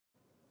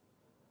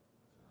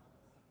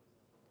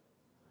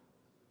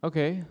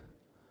Okay.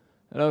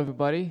 Hello,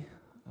 everybody.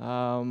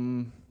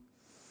 Um,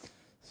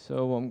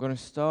 so I'm gonna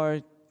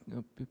start.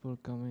 People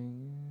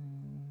coming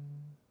in.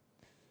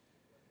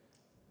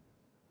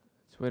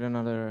 Let's wait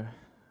another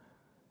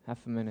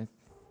half a minute.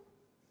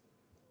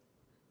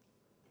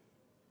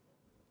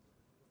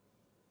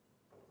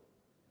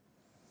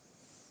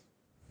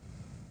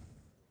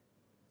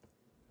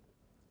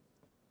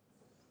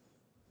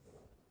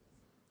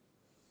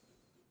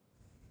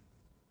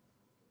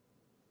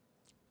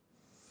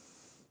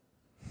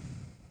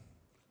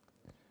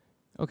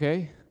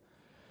 Okay.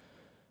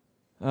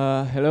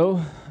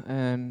 Hello,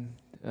 and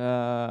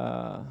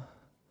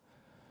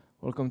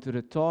welcome to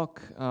the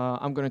talk.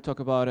 I'm going to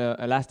talk about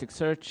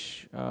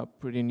Elasticsearch, a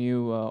pretty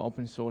new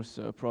open source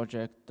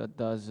project that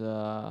does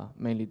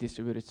mainly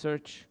distributed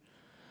search.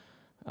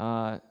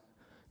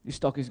 This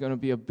talk is going to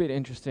be a bit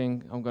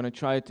interesting. I'm going to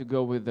try to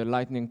go with the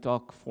lightning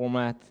talk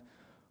format,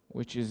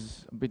 which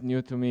is a bit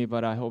new to me,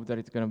 but I hope that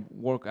it's going to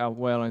work out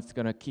well and it's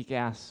going to kick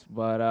ass.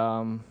 But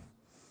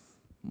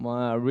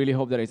I really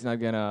hope that it's not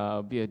going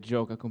to be a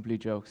joke, a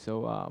complete joke.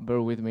 So bear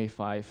with me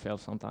if I fail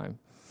sometime.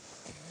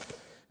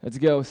 Let's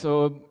go.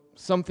 So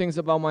some things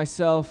about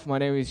myself. My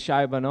name is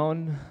Shay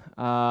Banon.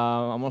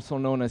 I'm also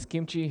known as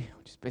Kimchi,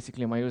 which is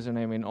basically my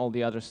username in all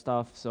the other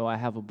stuff. So I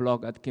have a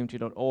blog at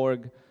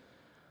kimchi.org,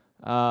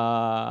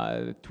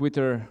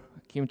 Twitter,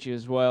 Kimchi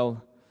as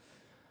well.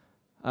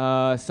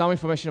 Some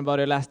information about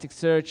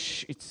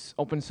Elasticsearch. It's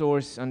open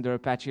source under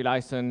Apache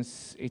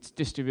license. It's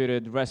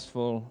distributed,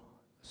 RESTful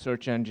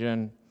search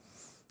engine.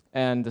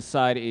 And the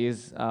site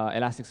is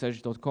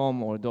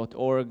elasticsearch.com or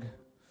 .org.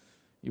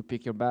 You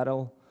pick your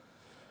battle.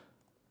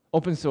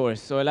 Open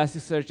source. So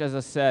Elasticsearch, as I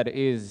said,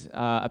 is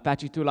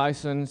Apache 2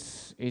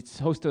 license.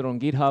 It's hosted on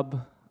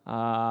GitHub.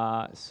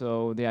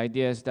 So the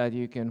idea is that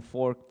you can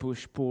fork,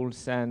 push, pull,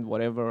 send,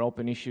 whatever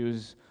open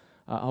issues.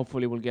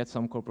 Hopefully we'll get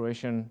some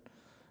cooperation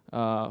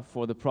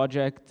for the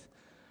project.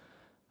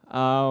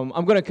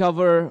 I'm going to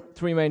cover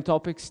three main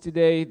topics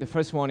today. The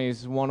first one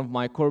is one of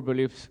my core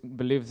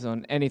beliefs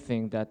on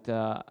anything that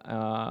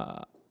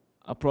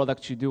a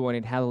product should do when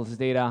it handles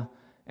data,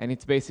 and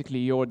it's basically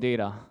your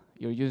data.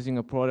 You're using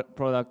a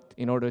product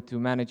in order to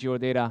manage your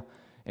data,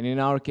 and in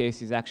our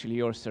case, it's actually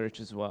your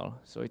search as well.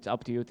 So it's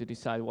up to you to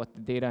decide what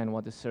the data and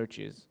what the search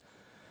is.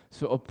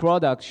 So a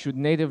product should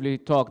natively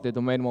talk the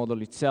domain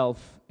model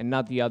itself and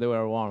not the other way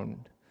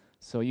around.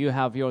 So you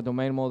have your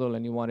domain model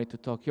and you want it to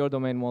talk your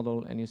domain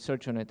model, and you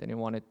search on it and you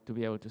want it to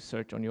be able to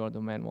search on your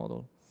domain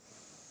model.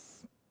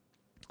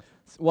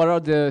 So what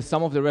are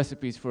some of the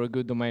recipes for a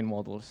good domain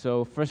model?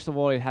 So first of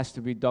all, it has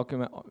to be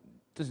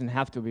doesn't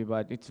have to be,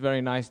 but it's very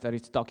nice that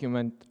it's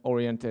document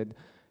oriented.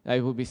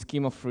 It will be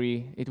schema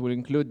free. It will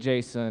include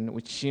JSON,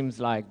 which seems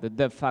like the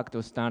de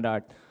facto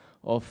standard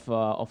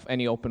of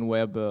any open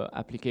web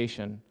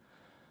application.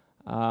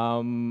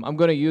 I'm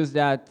going to use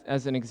that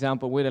as an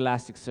example with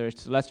Elasticsearch.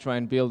 So let's try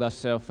and build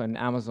ourselves an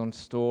Amazon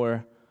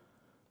store.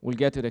 We'll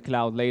get to the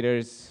cloud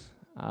later.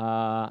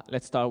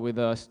 Let's start with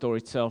the store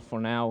itself for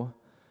now.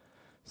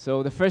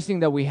 So the first thing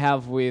that we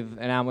have with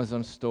an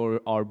Amazon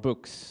store are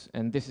books,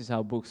 and this is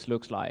how books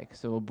looks like.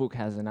 So a book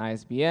has an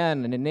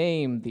ISBN and a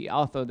name, the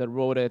author that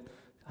wrote it,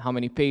 how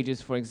many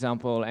pages, for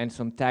example, and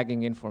some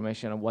tagging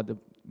information on what the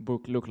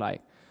book looked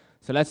like.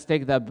 So let's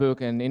take that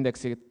book and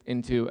index it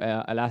into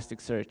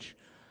Elasticsearch.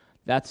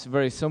 That's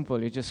very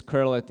simple. You just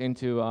curl it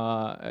into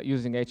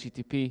using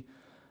HTTP.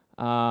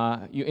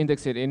 You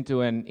index it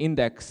into an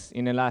index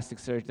in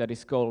Elasticsearch that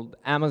is called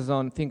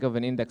Amazon. Think of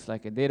an index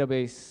like a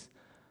database.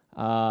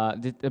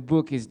 The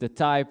book is the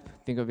type.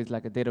 Think of it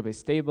like a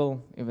database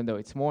table, even though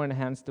it's more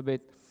enhanced a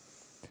bit.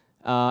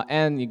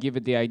 And you give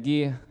it the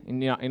ID.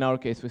 In our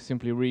case, we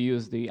simply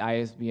reuse the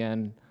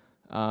ISBN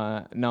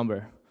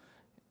number.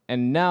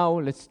 And now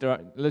let's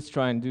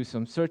try and do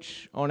some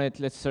search on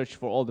it. Let's search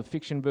for all the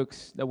fiction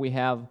books that we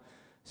have.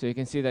 So you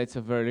can see that it's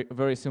a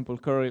very simple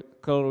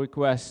curl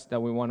request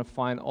that we want to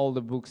find all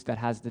the books that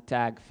has the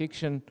tag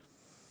fiction.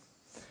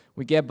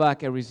 We get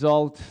back a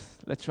result.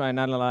 Let's try and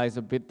analyze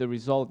a bit the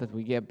result that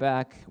we get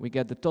back. We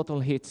get the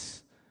total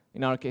hits,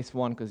 in our case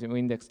 1, because we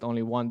indexed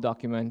only one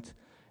document.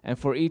 And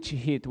for each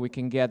hit, we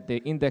can get the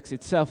index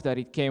itself that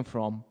it came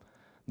from,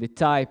 the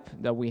type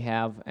that we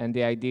have, and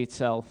the ID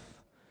itself.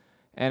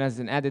 And as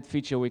an added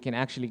feature, we can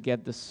actually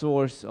get the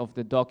source of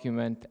the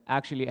document,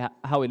 actually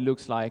how it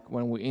looks like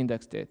when we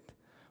indexed it.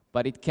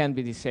 But it can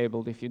be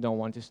disabled if you don't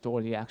want to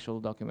store the actual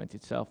document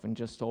itself and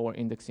just store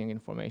indexing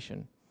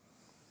information.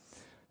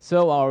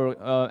 So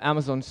our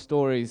Amazon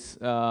store is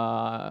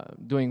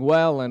doing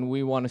well, and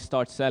we want to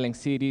start selling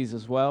CDs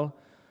as well.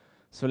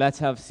 So let's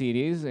have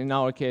CDs. In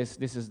our case,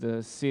 this is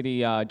the CD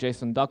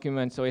JSON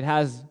document. So it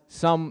has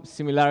some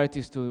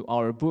similarities to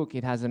our book.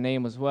 It has a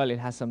name as well. It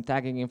has some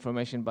tagging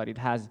information, but it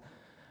has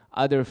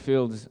other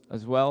fields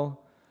as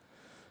well.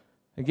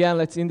 Again,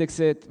 let's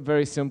index it.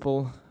 Very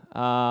simple.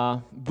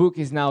 Book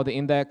is now the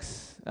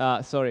index.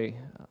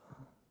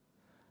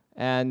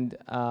 And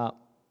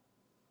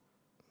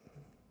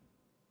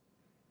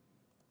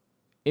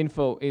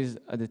info is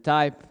the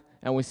type.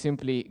 And we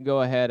simply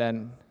go ahead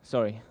and,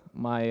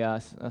 my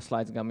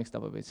slides got mixed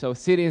up a bit. So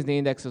city is the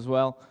index as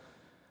well,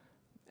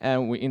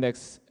 and we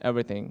index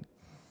everything.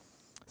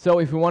 So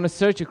if we want to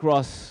search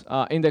across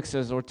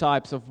indexes or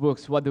types of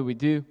books, what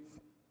do?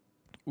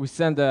 We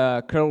send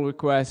a curl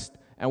request,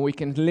 and we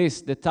can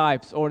list the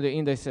types or the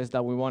indices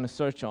that we want to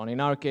search on. In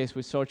our case,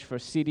 we search for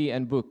city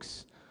and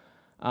books.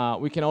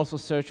 We can also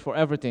search for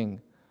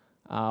everything.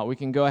 We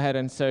can go ahead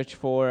and search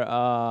for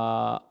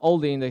all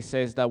the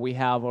indices that we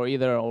have, or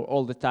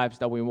all the types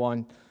that we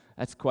want.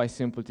 That's quite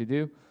simple to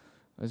do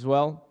as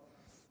well.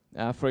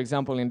 For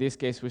example, in this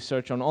case, we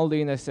search on all the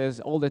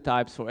indices, all the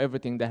types for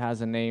everything that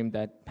has a name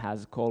that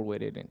has a call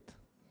within it.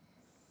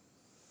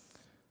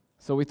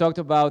 So we talked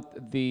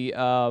about the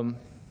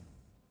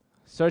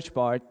search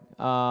part.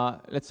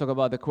 Let's talk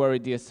about the query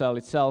DSL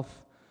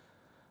itself.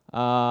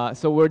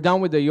 So we're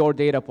done with the your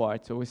data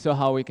part. So we saw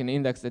how we can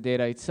index the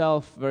data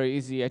itself. Very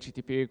easy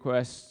HTTP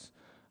requests,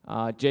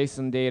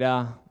 JSON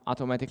data,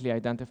 automatically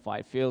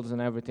identified fields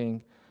and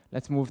everything.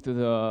 Let's move to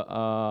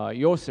the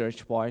your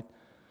search part.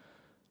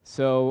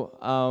 So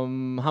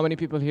how many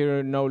people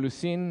here know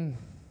Lucene?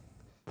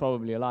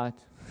 Probably a lot.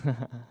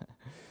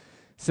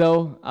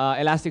 So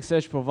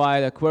Elasticsearch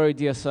provides a query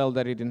DSL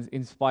that is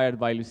inspired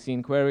by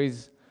Lucene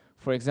queries.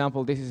 For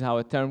example, this is how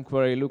a term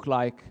query looks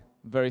like.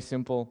 Very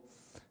simple.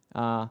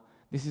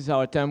 This is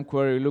how a term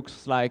query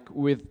looks like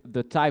with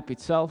the type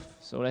itself.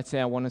 So let's say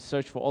I want to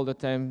search for all the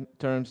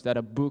terms that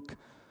a book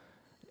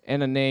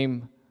and a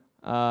name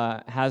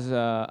has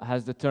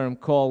the term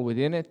call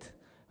within it.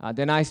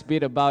 The nice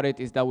bit about it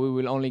is that we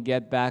will only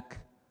get back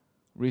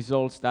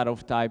results that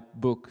of type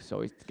book.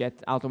 So it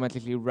gets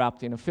automatically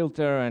wrapped in a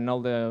filter, and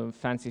all the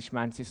fancy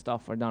schmancy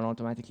stuff are done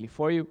automatically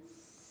for you.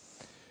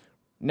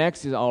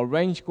 Next is our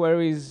range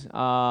queries.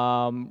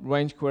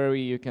 Range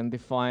query, you can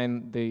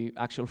define the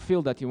actual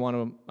field that you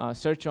want to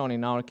search on,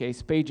 in our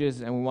case, pages,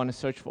 and we want to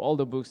search for all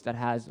the books that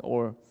has,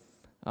 or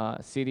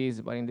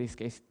cities, but in this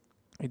case,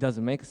 it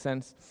doesn't make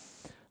sense,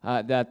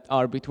 that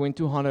are between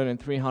 200 and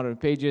 300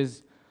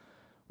 pages.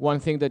 One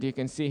thing that you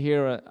can see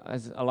here,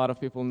 as a lot of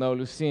people know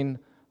Lucene,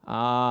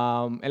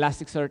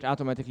 Elasticsearch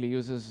automatically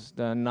uses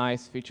the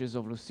nice features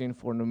of Lucene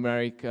for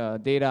numeric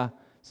data,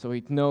 so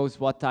it knows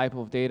what type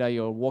of data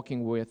you're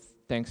working with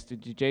thanks to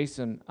the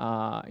JSON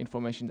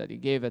information that you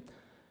gave it,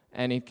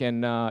 and it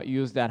can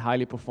use that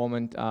highly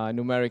performant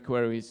numeric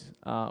queries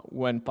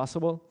when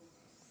possible.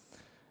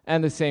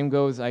 And the same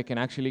goes, I can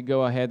actually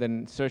go ahead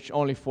and search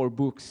only for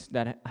books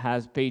that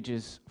has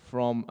pages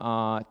from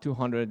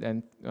 200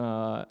 and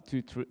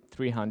to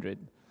 300.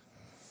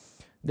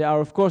 There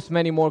are, of course,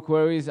 many more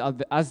queries,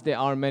 as there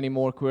are many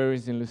more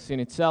queries in Lucene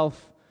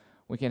itself.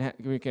 We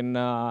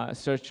can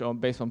search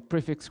based on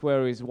prefix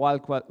queries,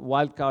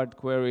 wildcard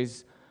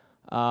queries,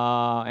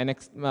 and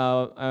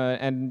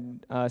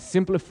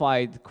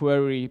simplified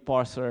query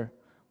parser,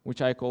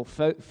 which I call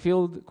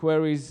field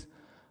queries,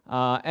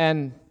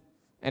 and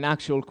an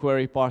actual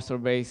query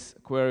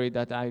parser-based query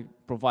that I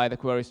provide the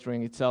query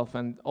string itself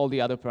and all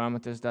the other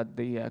parameters that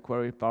the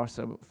query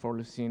parser for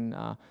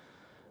Lucene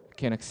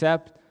can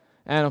accept.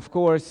 And of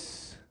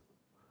course,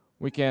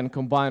 we can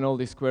combine all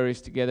these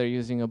queries together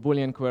using a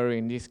Boolean query.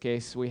 In this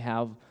case, we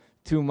have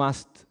two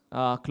must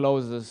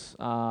clauses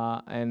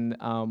and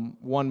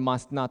one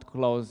must not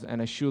clause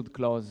and a should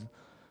clause,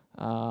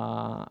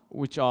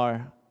 which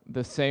are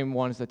the same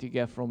ones that you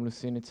get from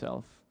Lucene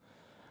itself.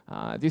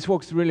 This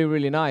works really,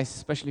 really nice,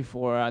 especially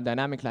for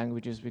dynamic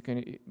languages,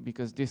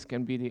 because this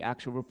can be the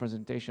actual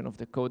representation of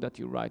the code that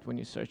you write when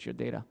you search your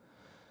data.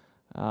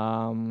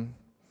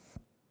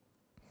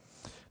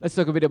 Let's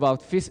talk a bit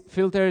about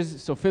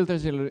filters. So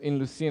filters in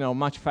Lucene are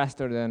much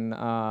faster than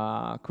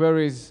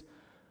queries,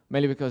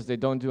 mainly because they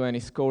don't do any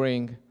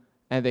scoring,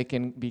 and they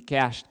can be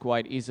cached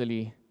quite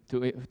easily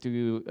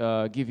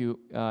to give you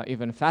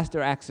even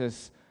faster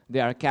access. They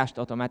are cached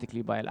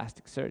automatically by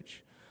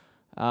Elasticsearch.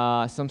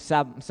 Some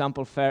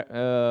sample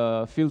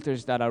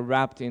filters that are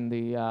wrapped in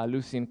the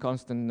Lucene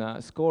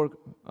constant score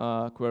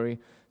query.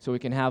 So we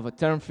can have a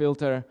term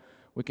filter,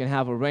 we can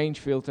have a range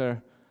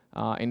filter.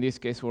 In this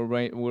case,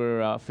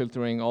 we're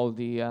filtering all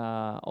the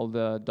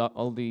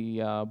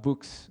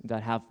books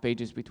that have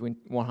pages between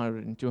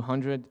 100 and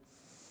 200.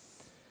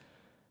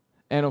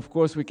 And of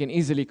course, we can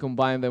easily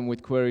combine them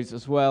with queries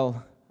as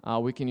well.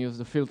 We can use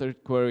the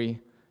filtered query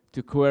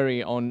to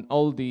query on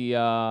all the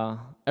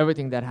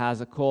everything that has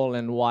a call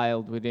and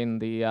wild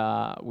within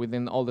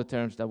all the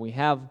terms that we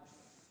have.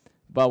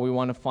 But we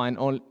want to find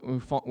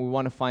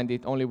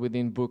it only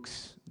within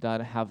books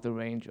that have the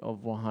range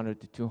of 100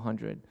 to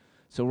 200.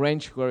 So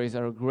range queries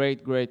are a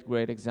great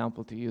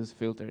example to use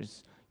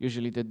filters.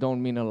 Usually they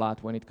don't mean a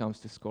lot when it comes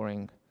to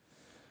scoring.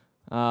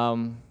 How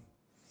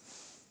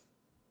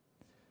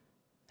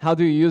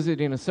do you use it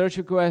in a search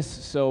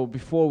request? So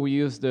before we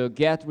use the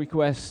GET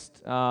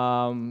request,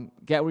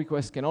 GET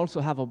request can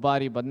also have a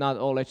body, but not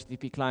all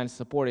HTTP clients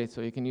support it.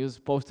 So you can use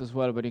POST as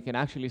well, but you can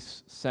actually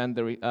send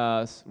the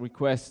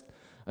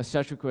a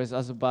search request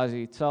as a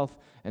body itself.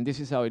 And this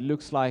is how it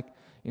looks like.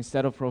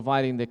 Instead of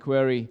providing the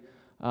query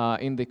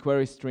in the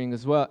query string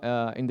as well,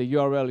 in the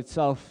URL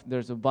itself,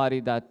 there's a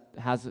body that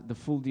has the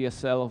full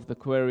DSL of the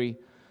query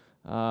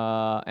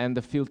and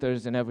the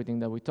filters and everything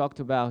that we talked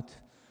about.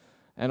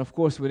 And of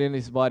course, within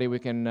this body, we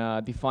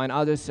can define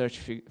other search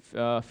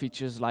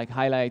features like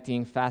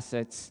highlighting,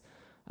 facets,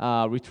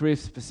 retrieve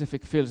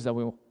specific fields that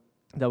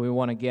we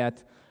want to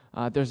get.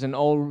 There's an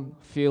all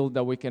field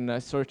that we can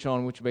search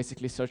on, which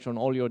basically search on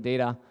all your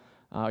data.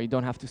 You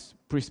don't have to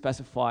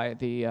pre-specify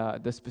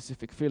the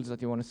specific fields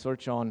that you want to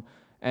search on,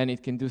 and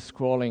it can do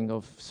scrolling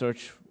of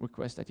search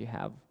requests that you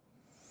have.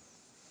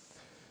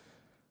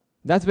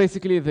 That's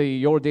basically the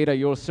your data,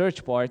 your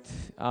search part.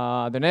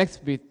 The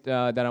next bit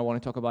that I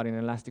want to talk about in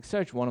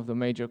Elasticsearch, one of the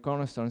major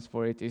cornerstones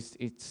for it is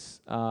its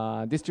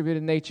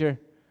distributed nature.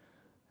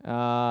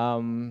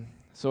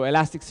 So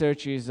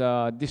Elasticsearch is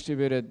a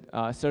distributed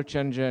search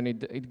engine.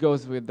 It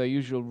goes with the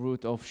usual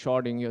route of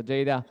sharding your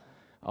data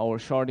or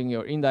sharding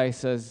your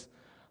indices.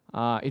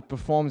 It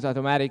performs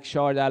automatic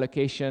shard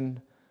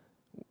allocation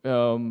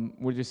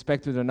with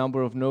respect to the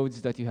number of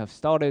nodes that you have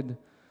started.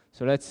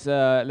 So let's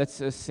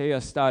say I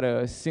start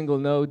a single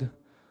node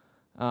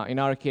in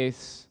our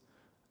case,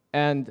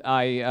 and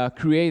I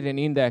create an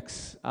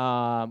index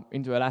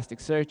into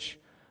Elasticsearch.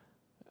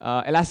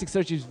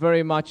 Elasticsearch is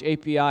very much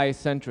API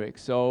centric,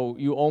 so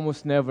you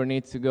almost never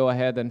need to go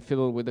ahead and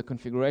fiddle with the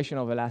configuration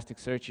of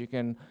Elasticsearch. You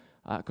can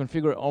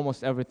configure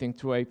almost everything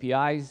through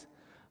APIs.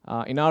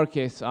 In our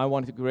case, I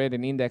want to create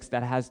an index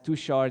that has 2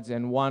 shards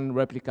and 1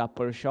 replica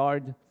per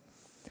shard.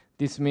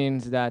 This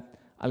means that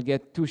I'll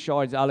get 2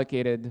 shards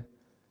allocated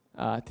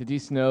to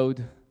this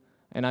node,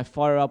 and I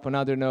fire up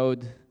another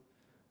node.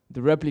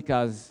 The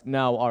replicas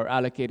now are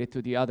allocated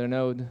to the other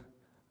node,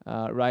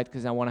 right?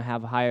 Because I want to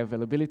have high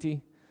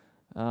availability.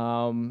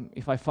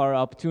 If I fire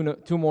up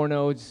two more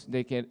nodes,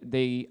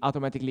 they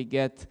automatically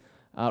get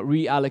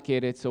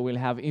reallocated, so we'll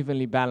have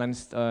evenly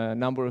balanced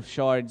number of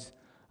shards.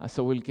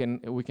 So we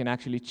can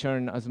actually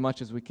churn as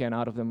much as we can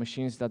out of the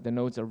machines that the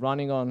nodes are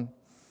running on.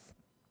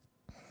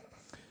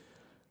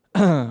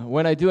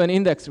 When I do an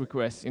index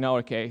request, in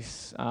our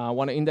case, I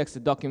want to index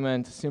a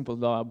document, a simple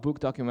book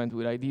document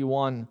with ID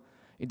 1.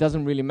 It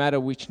doesn't really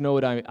matter which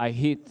node I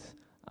hit,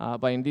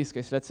 but in this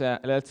case, let's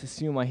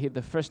assume I hit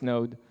the first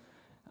node,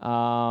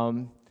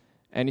 and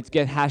it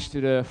gets hashed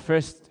to the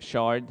first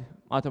shard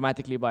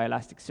automatically by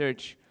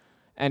Elasticsearch,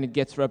 and it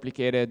gets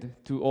replicated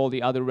to all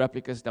the other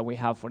replicas that we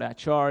have for that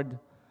shard.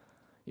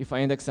 If I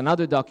index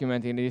another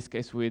document, in this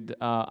case with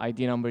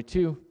ID number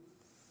 2,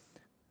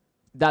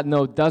 that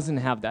node doesn't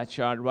have that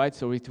shard, right?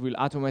 So it will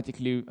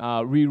automatically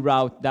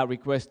reroute that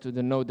request to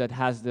the node that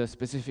has the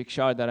specific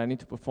shard that I need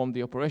to perform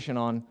the operation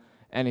on,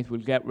 and it will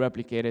get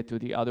replicated to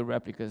the other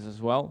replicas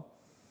as well.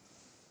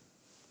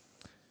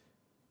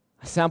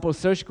 A sample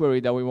search query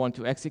that we want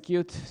to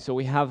execute. So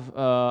we have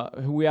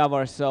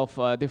ourselves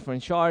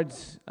different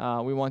shards.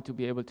 We want to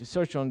be able to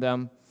search on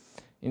them.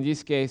 In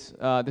this case,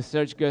 the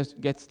search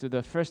gets to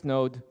the first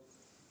node.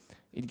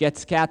 It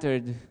gets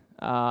scattered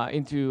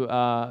into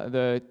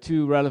the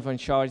 2 relevant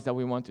shards that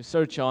we want to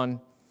search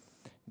on,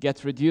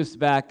 gets reduced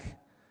back,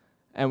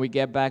 and we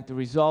get back the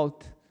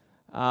result.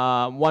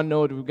 One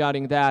note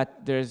regarding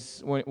that,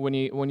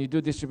 when you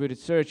do distributed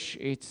search,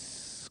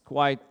 it's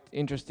quite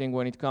interesting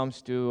when it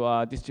comes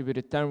to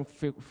distributed term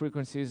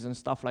frequencies and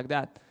stuff like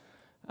that.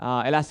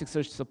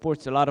 Elasticsearch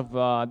supports a lot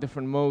of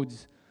different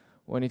modes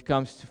when it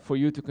comes for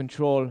you to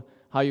control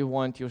how you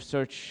want your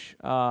search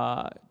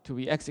to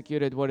be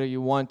executed, whether you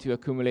want to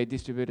accumulate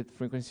distributed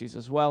frequencies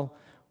as well,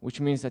 which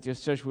means that your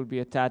search will be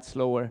a tad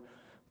slower,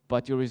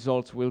 but your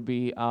results will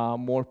be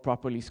more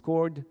properly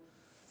scored.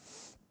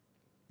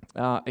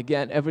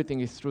 Again, everything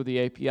is through the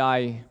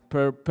API.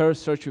 Per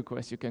search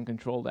request, you can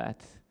control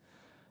that.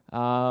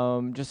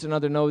 Just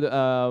another note,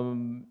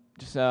 an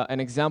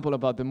example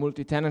about the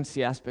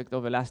multi-tenancy aspect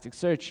of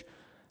Elasticsearch.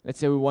 Let's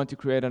say we want to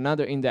create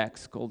another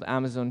index called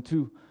Amazon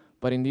 2.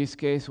 But in this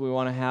case, we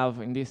want to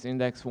have in this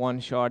index 1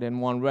 shard and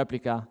 1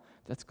 replica.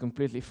 That's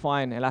completely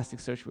fine.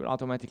 Elasticsearch will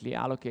automatically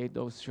allocate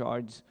those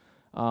shards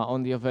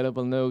on the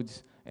available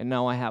nodes. And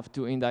now I have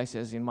 2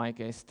 indices in my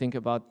case. Think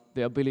about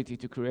the ability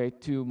to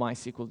create 2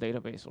 MySQL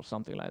database or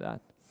something like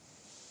that.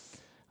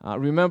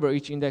 Remember,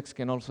 each index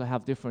can also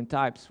have different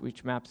types,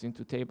 which maps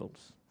into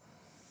tables.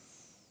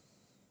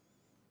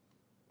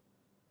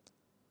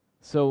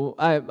 So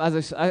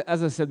as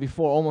I said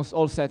before, almost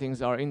all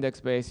settings are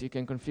index-based. You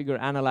can configure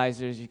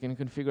analyzers. You can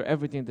configure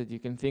everything that you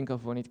can think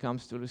of when it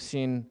comes to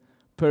Lucene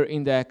per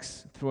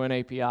index through an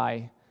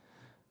API,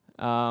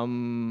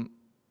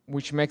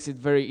 which makes it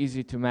very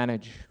easy to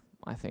manage,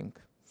 I think.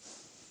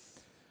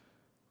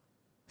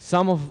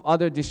 Some of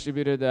other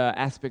distributed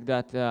aspect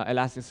that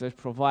Elasticsearch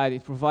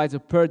provides a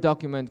per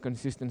document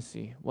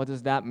consistency. What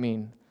does that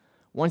mean?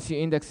 Once you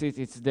index it,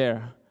 it's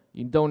there.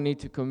 You don't need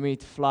to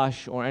commit,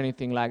 flush, or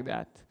anything like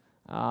that.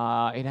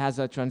 It has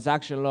a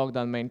transaction log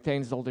that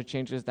maintains all the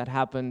changes that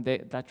happen.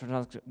 That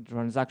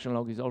transaction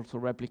log is also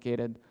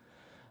replicated.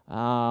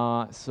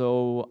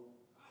 So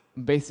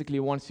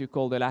basically, once you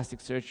call the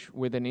Elasticsearch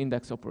with an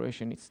index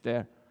operation, it's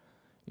there.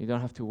 You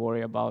don't have to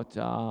worry about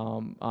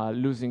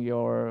losing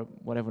your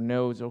whatever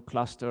nodes or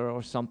cluster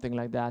or something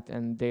like that,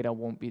 and data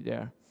won't be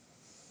there.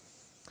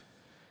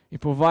 It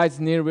provides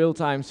near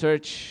real-time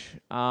search.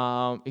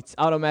 It's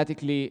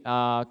automatically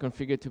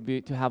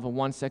configured to have a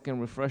 1-second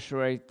refresh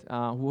rate.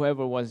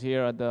 Whoever was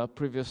here at the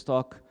previous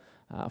talk,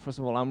 first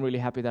of all, I'm really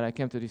happy that I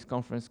came to this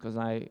conference because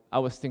I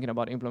was thinking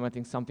about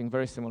implementing something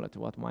very similar to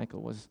what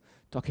Michael was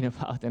talking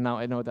about, and now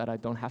I know that I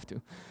don't have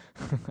to.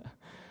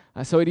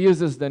 So it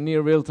uses the near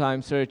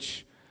real-time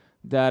search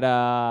that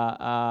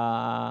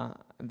that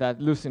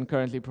Lucene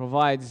currently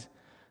provides.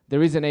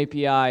 There is an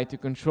API to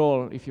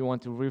control if you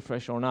want to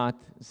refresh or not.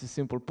 It's a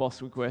simple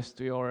post request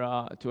to your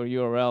to a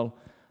URL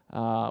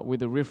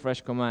with a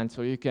refresh command.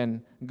 So you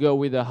can go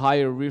with a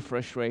higher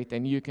refresh rate,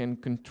 and you can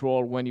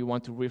control when you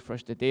want to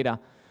refresh the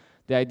data.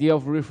 The idea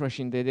of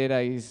refreshing the data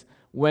is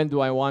when do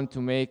I want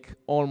to make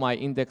all my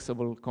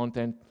indexable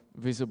content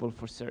visible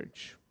for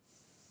search.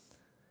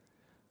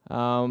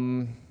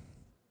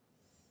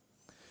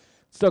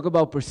 Let's talk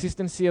about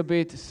persistency a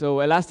bit. So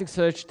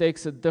Elasticsearch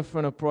takes a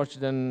different approach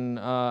than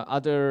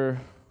other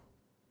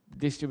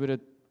distributed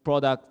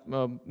product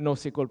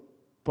NoSQL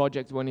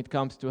projects when it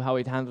comes to how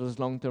it handles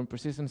long-term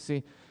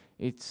persistency.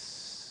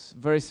 It's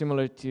very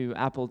similar to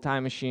Apple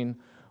Time Machine,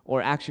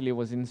 or actually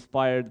was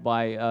inspired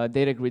by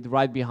Data Grid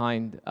right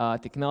behind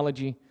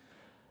technology.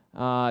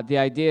 The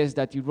idea is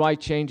that you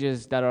write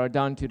changes that are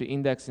done to the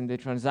index in the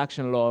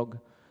transaction log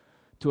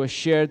to a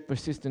shared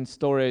persistent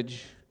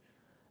storage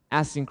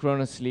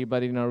asynchronously,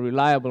 but in a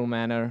reliable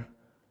manner,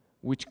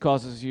 which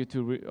causes you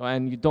to,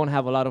 and you don't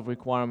have a lot of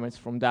requirements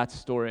from that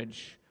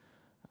storage.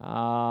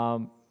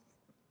 The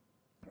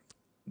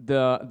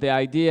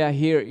idea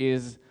here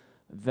is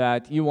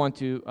that you want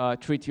to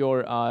treat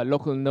your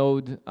local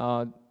node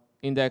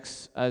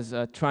index as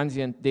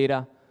transient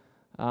data,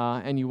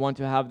 and you want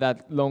to have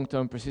that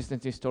long-term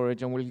persistency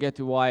storage, and we'll get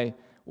to why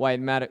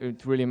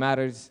it really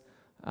matters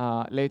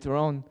later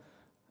on.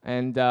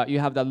 And you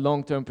have that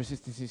long-term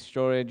persistency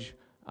storage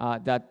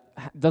that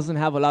doesn't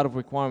have a lot of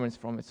requirements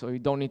from it. So you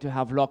don't need to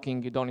have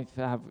locking, you don't need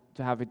to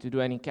have it to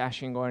do any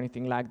caching or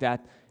anything like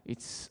that.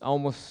 It's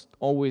almost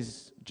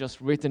always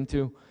just written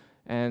to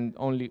and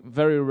only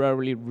very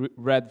rarely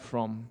read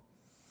from.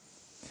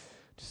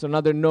 Just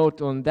another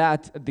note on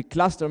that, the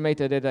cluster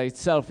metadata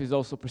itself is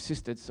also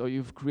persisted. So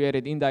you've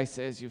created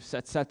indices, you've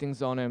set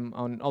settings on them,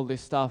 on all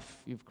this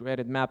stuff, you've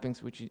created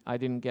mappings, which I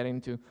didn't get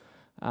into.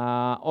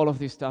 All of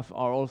these stuff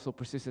are also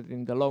persisted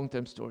in the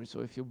long-term storage. So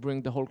if you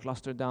bring the whole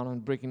cluster down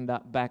and bringing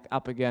that back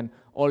up again,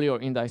 all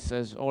your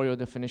indices, all your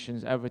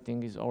definitions,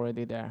 everything is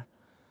already there.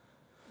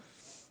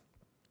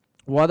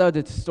 What are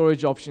the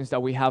storage options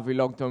that we have with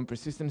long-term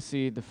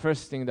persistency? The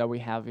first thing that we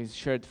have is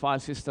shared file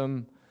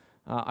system.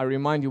 I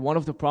remind you, one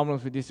of the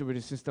problems with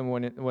distributed system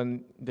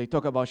when they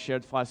talk about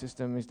shared file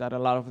system is that a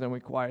lot of them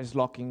requires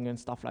locking and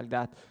stuff like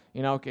that.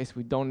 In our case,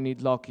 we don't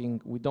need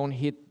locking. We don't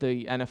hit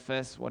the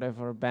NFS,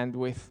 whatever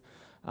bandwidth,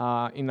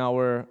 in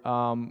our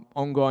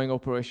ongoing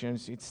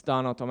operations. It's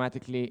done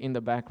automatically in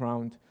the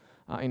background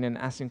in an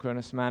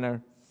asynchronous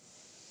manner.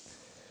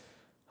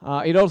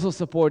 It also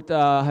supports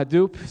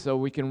Hadoop, so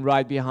we can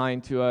write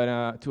behind to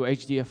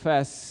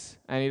HDFS.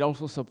 And it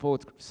also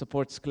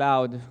supports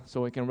cloud,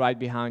 so we can write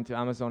behind to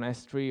Amazon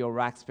S3 or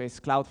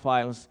Rackspace cloud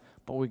files,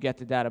 but we'll get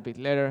to that a bit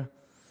later.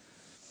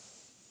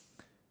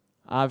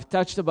 I've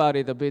touched about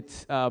it a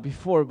bit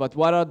before, but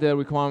what are the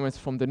requirements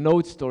from the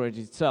node storage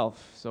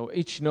itself? So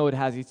each node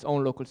has its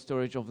own local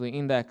storage of the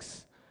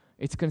index.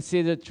 It's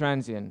considered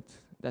transient.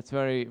 That's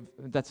very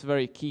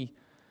key.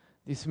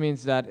 This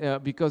means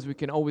that because we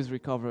can always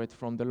recover it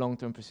from the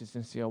long-term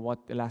persistency, or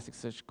what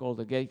Elasticsearch called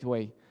a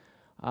gateway,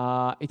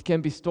 it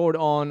can be stored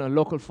on a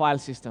local file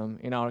system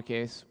in our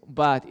case,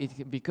 but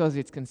because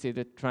it's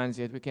considered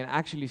transient, we can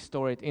actually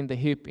store it in the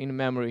heap in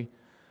memory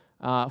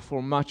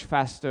for much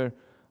faster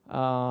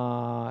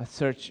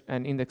search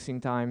and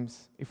indexing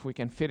times if we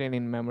can fit it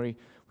in memory.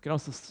 We can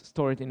also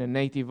store it in a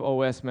native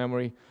OS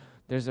memory.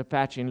 There's a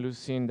patch in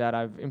Lucene that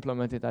I've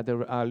implemented at the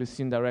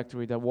Lucene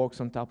directory that works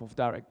on top of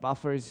direct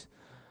buffers.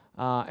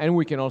 And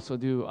we can also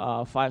do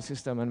file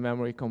system and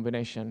memory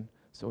combination.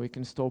 So we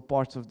can store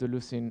parts of the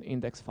Lucene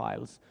index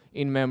files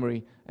in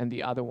memory and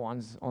the other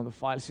ones on the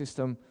file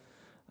system.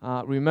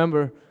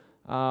 Remember,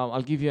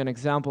 I'll give you an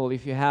example.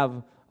 If you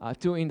have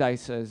two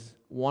indices,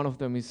 one of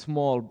them is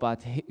small,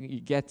 but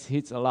it gets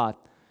hit a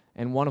lot,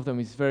 and one of them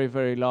is very,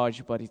 very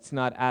large, but it's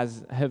not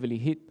as heavily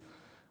hit,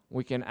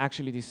 we can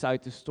actually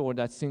decide to store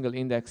that single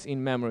index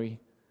in memory,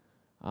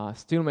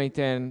 still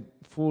maintain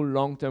full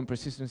long-term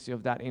persistency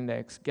of that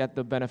index, get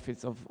the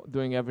benefits of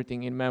doing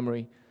everything in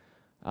memory,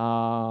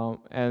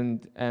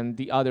 and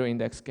the other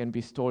index can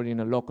be stored in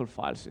a local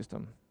file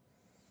system,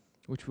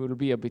 which will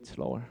be a bit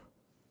slower.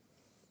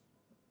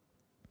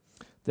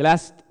 The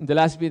last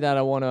bit that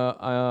I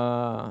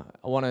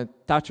wanna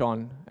touch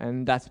on,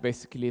 and that's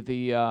basically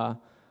the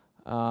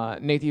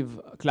native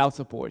cloud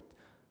support.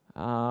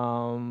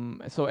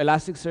 So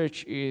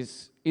Elasticsearch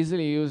is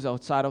easily used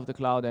outside of the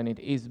cloud, and it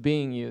is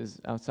being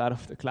used outside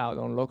of the cloud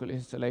on local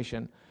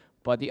installation.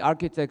 But the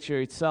architecture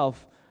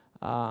itself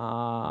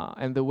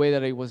and the way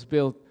that it was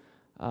built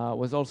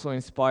was also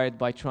inspired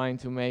by trying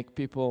to make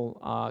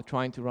people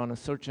trying to run a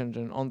search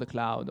engine on the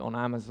cloud, on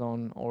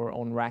Amazon or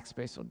on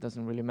Rackspace, so it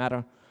doesn't really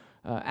matter,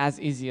 as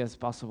easy as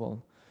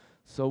possible.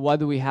 So what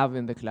do we have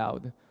in the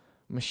cloud?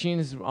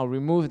 Machines are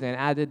removed and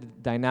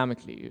added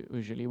dynamically.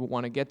 Usually, we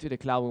want to get to the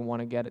cloud. We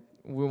want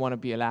to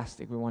be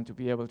elastic. We want to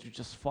be able to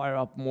just fire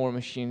up more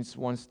machines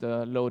once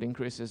the load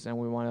increases, and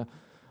we want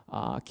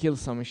to kill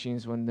some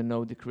machines when the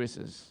node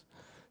decreases.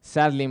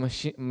 Sadly,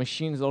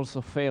 machines also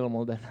fail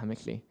more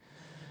dynamically.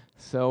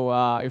 So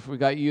if we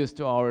got used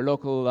to our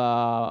local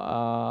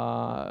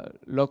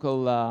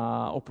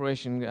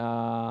operation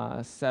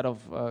set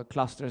of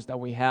clusters that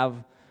we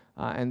have,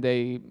 and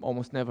they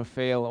almost never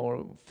fail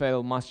or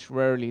fail much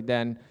rarely,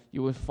 then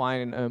you will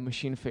find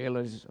machine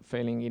failures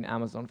failing in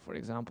Amazon, for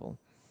example.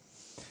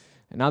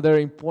 Another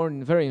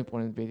important, very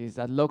important bit is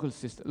that local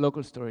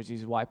storage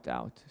is wiped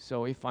out.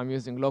 So if I'm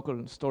using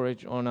local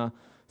storage on a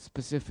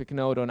specific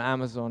node on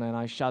Amazon and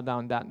I shut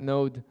down that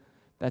node,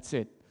 that's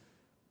it.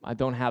 I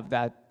don't have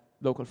that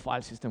local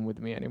file system with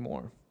me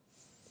anymore.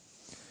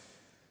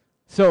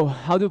 So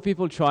how do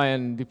people try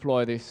and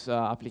deploy this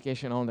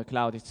application on the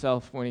cloud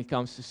itself when it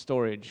comes to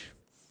storage?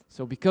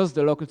 So because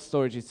the local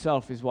storage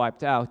itself is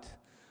wiped out,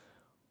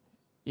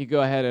 you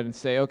go ahead and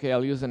say, okay,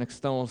 I'll use an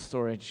external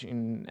storage.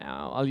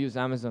 I'll use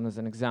Amazon as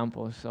an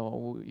example.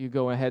 So you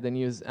go ahead and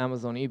use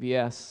Amazon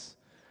EBS,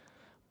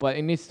 but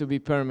it needs to be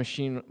per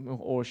machine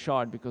or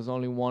shard because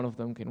only one of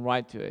them can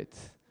write to it.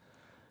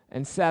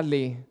 And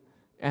sadly,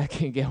 it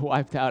can get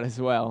wiped out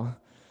as well.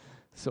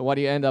 So what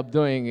you end up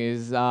doing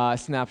is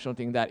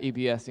snapshotting that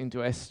EBS into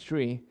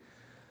S3.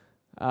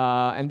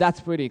 And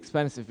that's pretty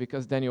expensive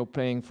because then you're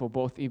paying for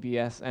both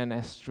EBS and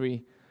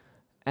S3.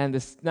 And the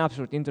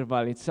snapshot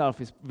interval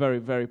itself is very,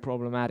 very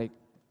problematic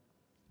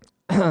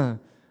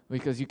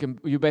because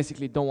you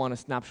basically don't want to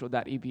snapshot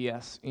that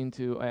EBS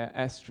into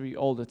S3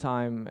 all the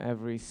time,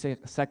 every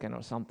second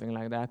or something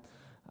like that.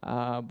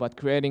 But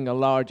creating a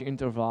large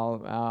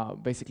interval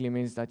basically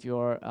means that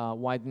you're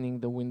widening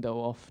the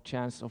window of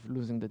chance of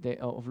losing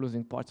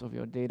losing parts of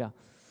your data.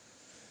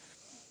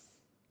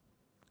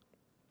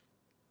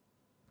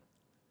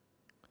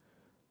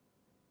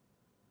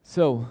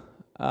 So,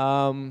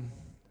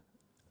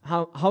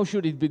 how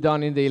should it be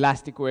done in the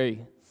elastic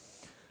way?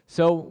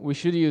 So we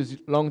should use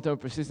long-term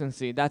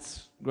persistency.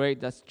 That's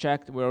great. That's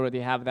checked. We already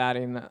have that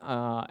in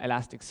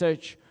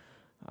Elasticsearch.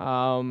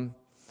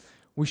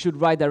 We should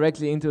write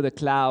directly into the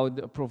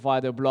cloud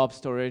provider blob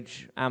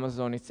storage.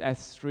 Amazon, it's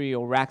S3,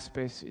 or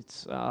Rackspace,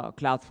 it's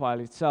cloud file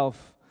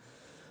itself.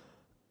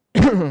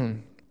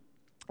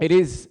 It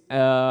is,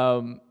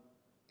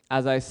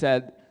 as I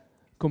said,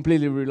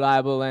 completely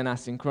reliable and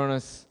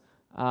asynchronous,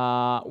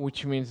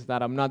 which means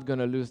that I'm not going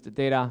to lose the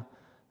data.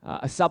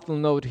 A subtle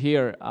note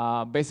here,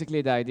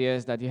 basically the idea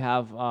is that you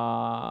have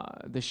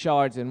the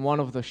shards, and one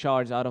of the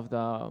shards out of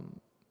the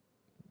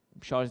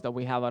shards that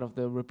we have out of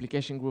the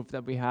replication group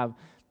that we have,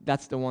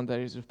 that's the one that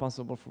is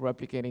responsible for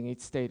replicating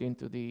its state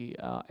into the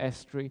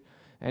S3.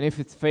 And if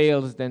it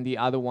fails, then the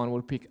other one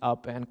will pick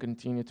up and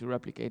continue to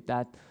replicate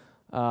that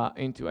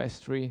into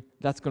S3.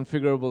 That's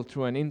configurable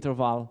through an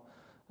interval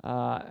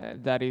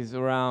that is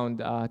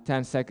around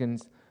 10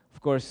 seconds. Of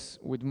course,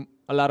 with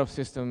a lot of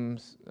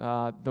systems,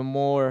 the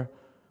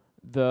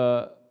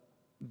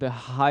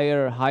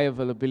higher high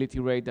availability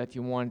rate that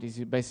you want is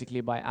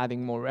basically by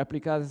adding more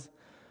replicas.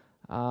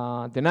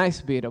 The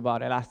nice bit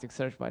about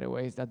Elasticsearch, by the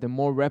way, is that the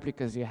more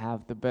replicas you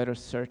have, the better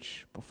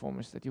search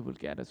performance that you will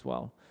get as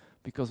well,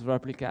 because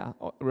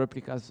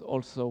replicas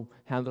also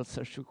handle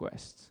search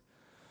requests.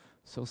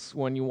 So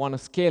when you want to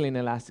scale in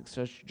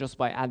Elasticsearch, just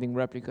by adding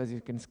replicas,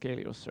 you can scale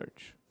your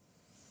search.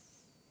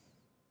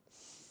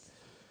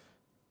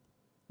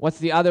 What's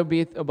the other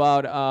bit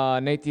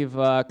about native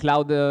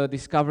cloud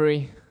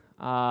discovery?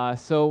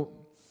 So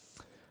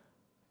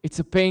it's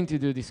a pain to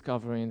do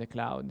discovery in the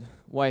cloud.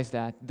 Why is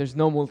that? There's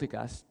no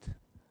multicast.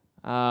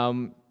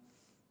 And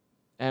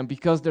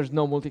because there's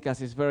no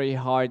multicast, it's very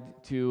hard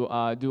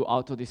to do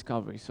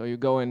auto-discovery. So you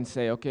go and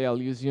say, okay, I'll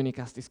use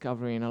unicast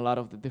discovery in a lot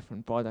of the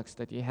different products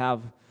that you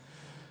have.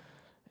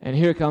 And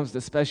here comes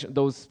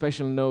those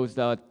special nodes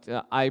that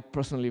I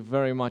personally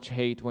very much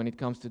hate when it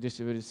comes to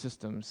distributed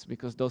systems,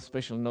 because those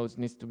special nodes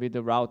need to be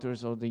the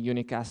routers or the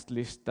unicast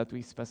list that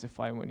we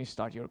specify when you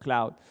start your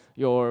cloud,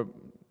 your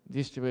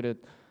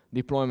distributed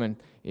deployment.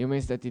 It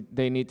means that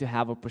they need to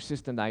have a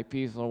persistent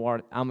IPs, or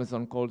what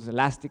Amazon calls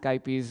elastic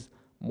IPs,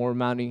 more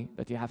money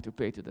that you have to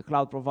pay to the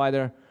cloud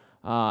provider.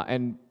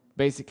 And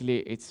basically,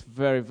 it's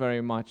very,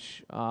 very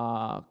much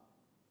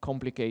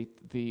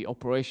complicate the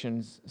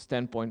operations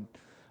standpoint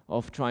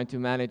of trying to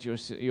manage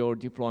your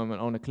deployment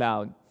on the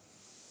cloud.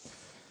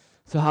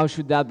 So how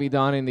should that be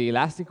done in the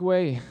elastic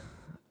way?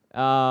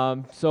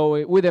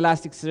 So with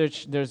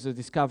Elasticsearch, there's a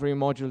discovery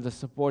module that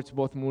supports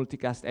both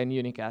multicast and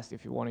unicast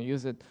if you want to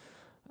use it.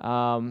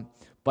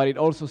 But it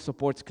also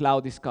supports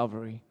cloud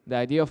discovery. The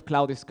idea of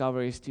cloud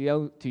discovery is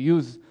to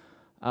use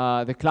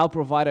the cloud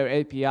provider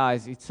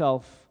APIs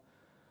itself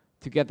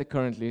to get the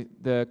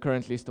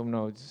current list of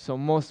nodes. So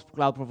most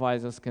cloud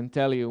providers can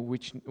tell you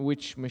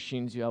which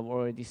machines you have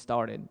already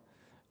started.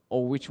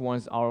 or which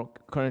ones are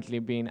currently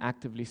being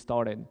actively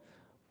started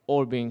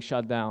or being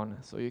shut down.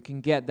 So you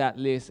can get that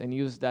list and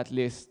use that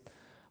list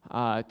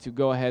to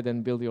go ahead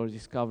and build your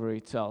discovery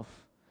itself.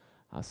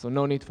 So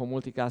no need for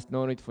multicast,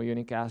 no need for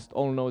unicast.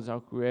 All nodes are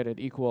created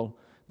equal.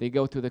 They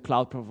go to the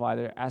cloud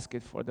provider, ask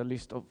it for the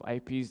list of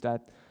IPs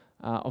that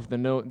of the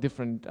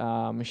different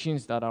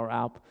machines that are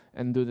up,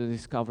 and do the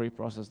discovery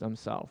process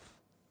themselves.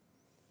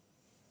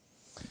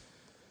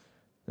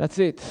 That's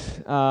it.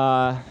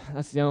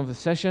 That's the end of the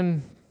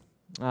session.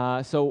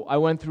 So I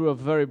went through a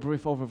very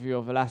brief overview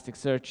of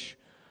Elasticsearch.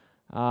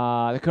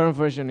 The current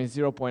version is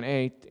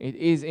 0.8. It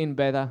is in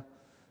beta.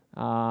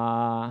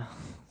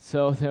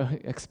 So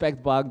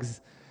expect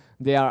bugs.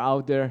 They are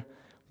out there,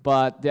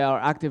 but they are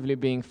actively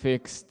being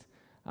fixed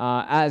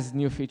as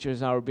new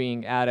features are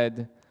being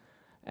added.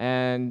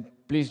 And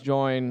please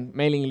join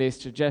mailing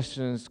list,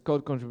 suggestions,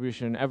 code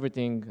contribution,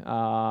 everything.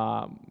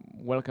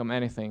 Welcome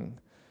anything.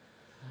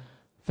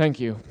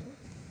 Thank you.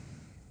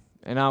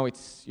 And now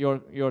it's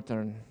your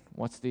turn.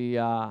 What's the,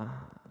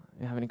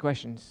 you have any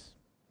questions?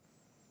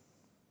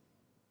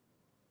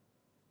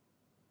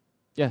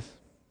 Yes.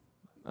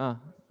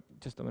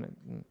 Just a minute.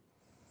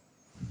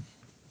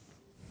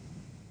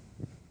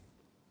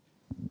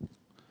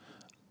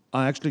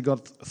 I actually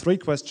got 3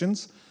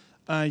 questions.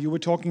 You were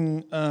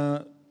talking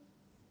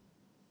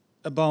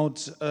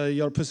about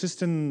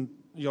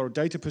your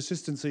data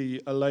persistency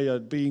layer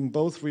being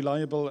both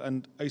reliable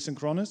and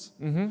asynchronous.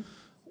 Mm-hmm.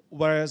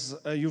 Whereas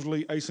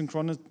usually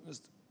asynchronous,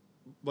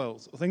 well,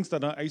 things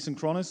that are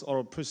asynchronous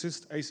or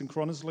persist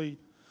asynchronously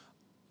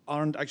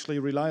aren't actually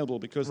reliable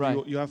because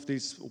you have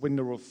this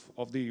window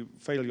of the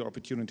failure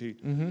opportunity.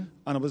 Mm-hmm.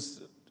 And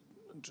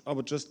I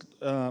would just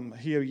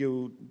hear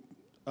you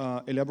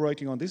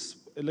elaborating on this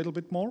a little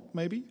bit more,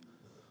 maybe.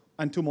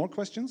 And 2 more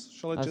questions.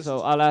 Shall I just?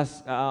 So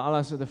I'll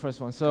answer the first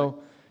one. So okay.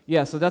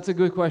 yeah, so that's a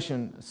good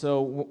question.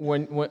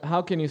 So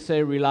how can you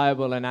say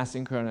reliable and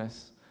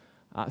asynchronous?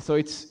 So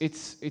it's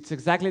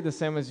exactly the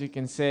same as you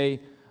can say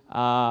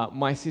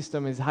my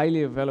system is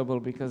highly available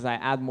because I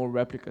add more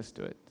replicas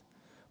to it.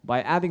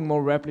 By adding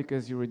more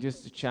replicas, you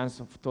reduce the chance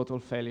of total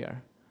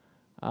failure.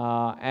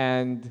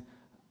 And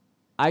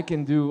I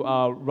can do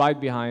right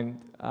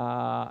behind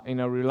in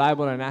a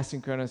reliable and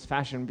asynchronous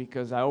fashion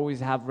because I always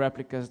have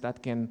replicas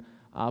that can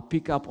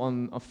pick up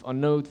on a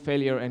node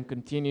failure and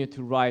continue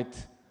to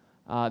write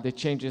the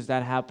changes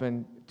that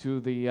happen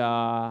to the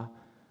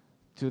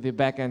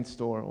backend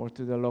store or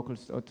to the local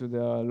or to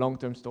the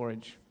long-term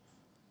storage.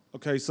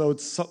 Okay, so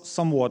it's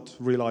somewhat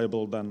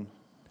reliable then.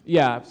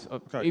 Yeah,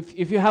 okay.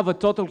 If you have a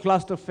total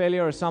cluster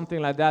failure or something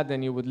like that,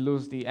 then you would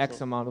lose the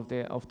X amount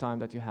of time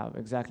that you have,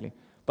 exactly.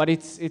 But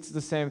it's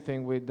the same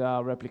thing with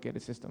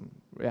replicated system,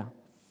 yeah.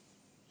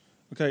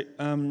 Okay,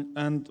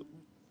 and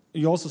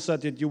you also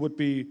said that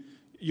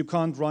you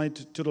can't write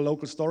to the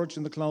local storage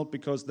in the cloud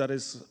because that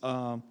is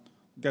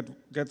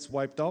gets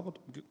wiped out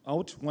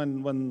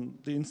when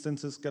the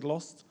instances get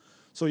lost.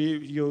 So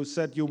you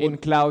said you would in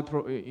cloud.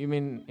 You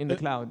mean in the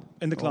cloud?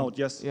 In the cloud,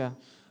 yes. Yeah.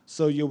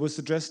 So you were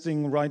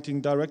suggesting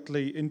writing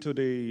directly into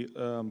the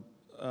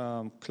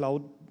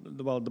cloud,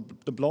 well,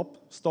 the blob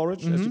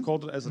storage, as you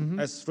called it, as an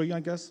S3, I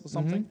guess, or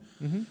something.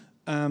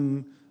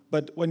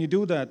 But when you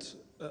do that,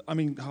 I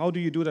mean, how do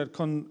you do that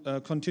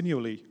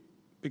continually?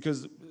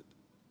 Because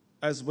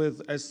as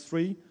with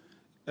S3,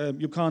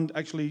 you can't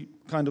actually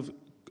kind of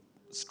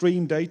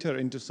stream data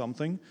into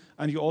something,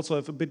 and you also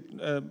have a bit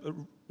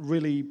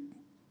really,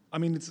 I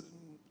mean,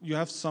 you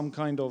have some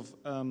kind of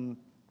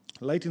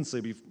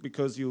latency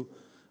because you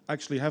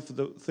actually have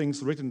the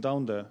things written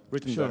there.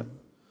 Sure.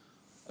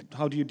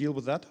 How do you deal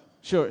with that?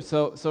 Sure.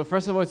 So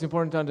first of all, it's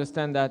important to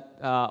understand that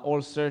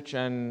all search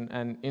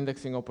and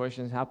indexing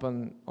operations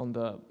happen on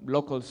the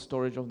local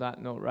storage of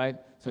that node, right?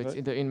 So it's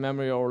either in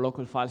memory or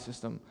local file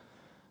system.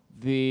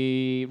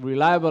 The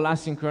reliable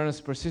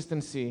asynchronous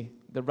persistency,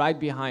 the right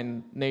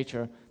behind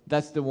nature,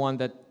 that's the one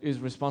that is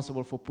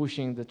responsible for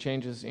pushing the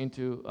changes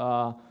into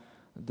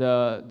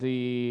the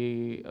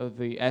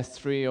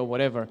S3 or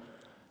whatever.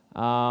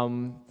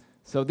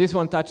 So this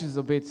one touches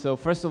a bit. So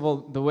first of all,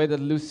 the way that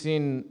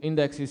Lucene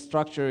indexes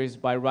structure is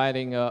by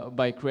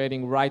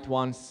creating write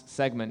once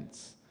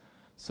segments.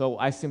 So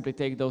I simply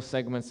take those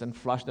segments and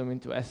flush them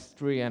into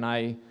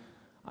S3,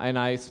 and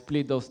I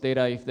split those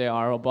data if they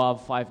are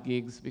above 5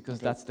 gigs because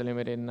that's the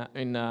limit in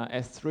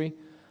S3.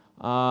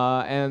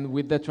 And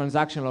with the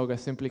transaction log, I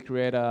simply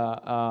create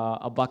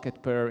a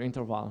bucket per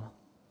interval.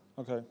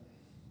 Okay.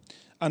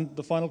 And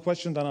the final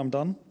question, then I'm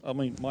done. I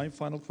mean, my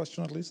final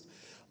question at least.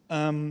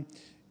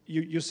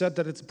 You said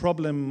that it's a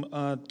problem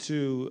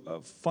to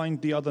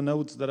find the other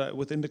nodes that are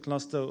within the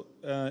cluster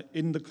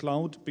in the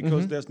cloud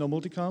because there's no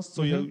multicast,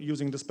 so you're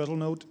using the special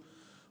node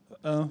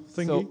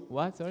thingy. So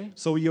what, sorry?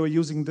 So you're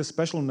using the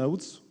special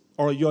nodes,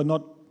 or you're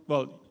not,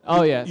 well...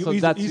 Oh yeah, so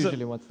that's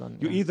usually what's done.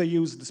 You either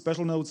use the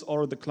special nodes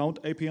or the cloud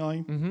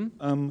API.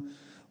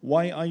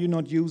 Why are you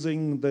not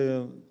using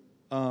the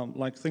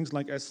like things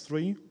like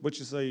S3, which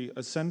is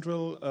a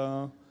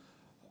central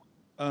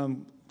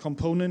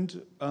component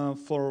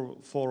for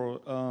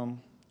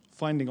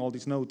finding all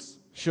these nodes?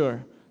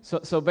 Sure.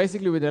 So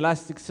basically with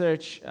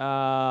Elasticsearch,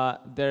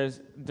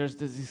 there's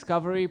the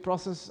discovery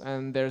process,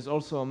 and there's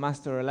also a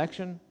master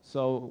election.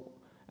 So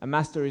a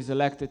master is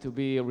elected to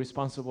be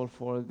responsible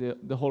for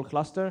the whole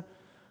cluster.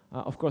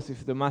 Of course,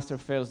 if the master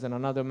fails, then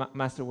another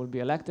master will be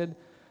elected.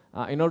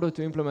 In order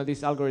to implement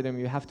this algorithm,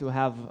 you have to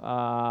have,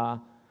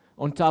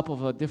 on top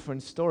of a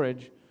different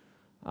storage,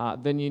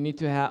 then you need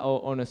to have,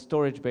 on a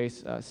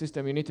storage-based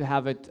system, you need to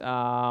have it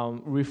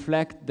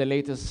reflect the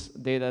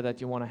latest data that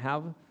you want to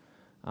have.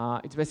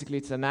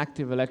 It's an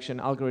active election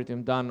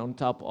algorithm done on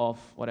top of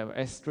whatever,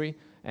 S3,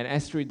 and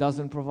S3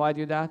 doesn't provide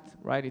you that,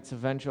 right? It's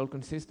eventual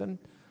consistent.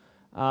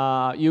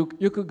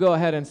 You could go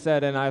ahead and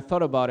said, and I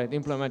thought about it,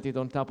 implement it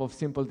on top of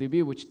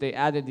SimpleDB, which they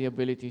added the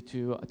ability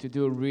to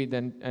do a read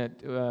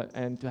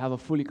and to have a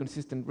fully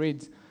consistent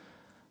reads.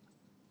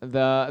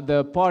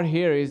 The part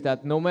here is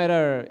that no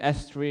matter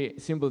S3,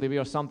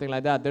 SimpleDB, or something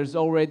like that, there's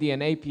already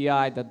an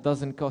API that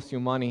doesn't cost you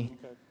money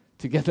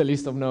to get a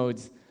list of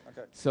nodes.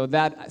 Okay. So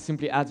that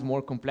simply adds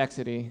more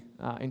complexity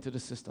into the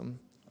system.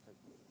 Okay.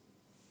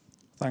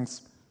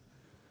 Thanks.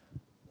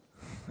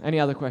 Any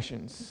other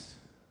questions?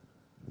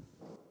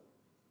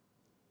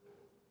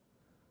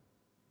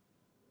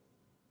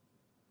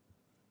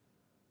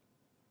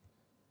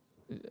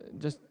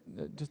 Just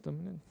a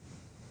minute.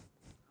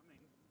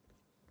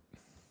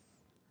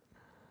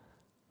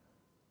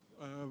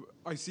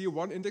 I see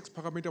one index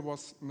parameter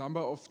was number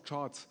of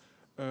charts.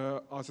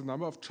 Are the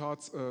number of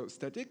charts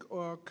static,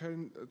 or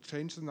can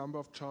change the number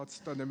of charts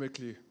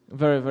dynamically?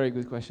 Very, very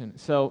good question.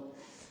 So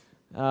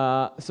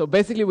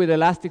basically with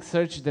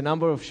Elasticsearch, the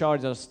number of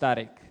shards are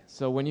static.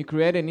 So when you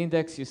create an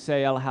index, you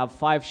say, I'll have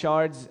 5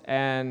 shards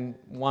and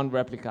 1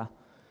 replica.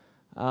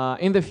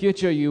 In the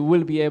future, you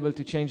will be able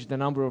to change the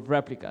number of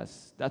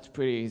replicas. That's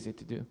pretty easy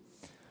to do.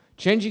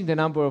 Changing the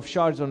number of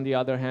shards, on the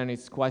other hand,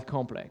 is quite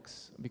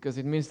complex, because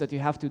it means that you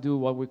have to do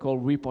what we call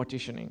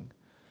repartitioning.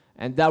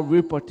 And that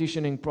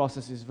repartitioning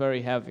process is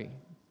very heavy,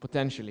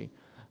 potentially.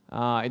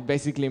 It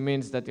basically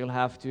means that you'll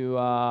have to,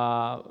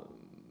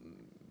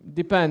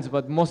 depends,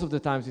 but most of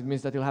the times it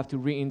means that you'll have to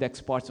re-index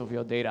parts of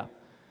your data.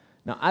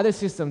 Now, other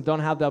systems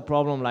don't have that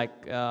problem like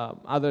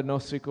other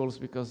NoSQLs,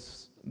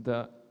 because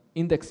the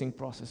indexing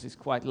process is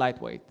quite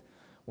lightweight.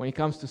 When it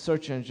comes to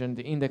search engine,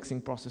 the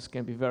indexing process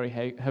can be very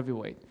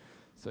heavyweight.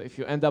 So if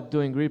you end up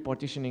doing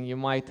repartitioning, you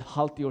might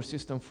halt your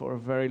system for a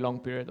very long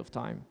period of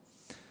time.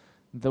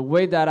 The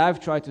way that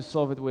I've tried to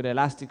solve it with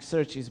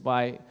Elasticsearch is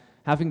by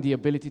having the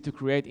ability to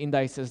create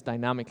indices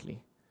dynamically.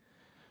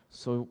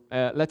 So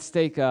let's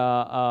take, you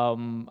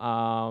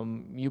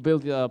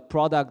build a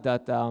product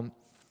that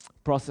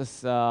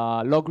processes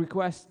log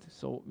requests.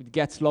 So it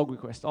gets log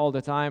requests all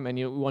the time, and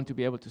you want to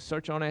be able to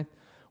search on it.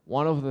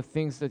 One of the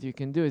things that you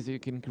can do is you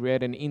can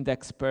create an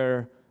index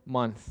per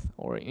month,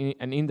 or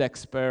an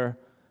index per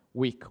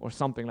week, or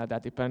something like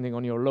that, depending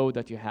on your load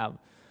that you have.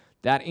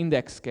 That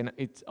index can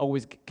be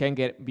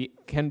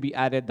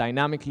added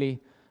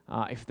dynamically.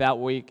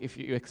 If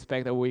you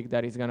expect a week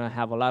that is going to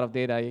have a lot of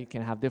data, you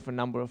can have different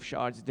number of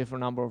shards,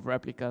 different number of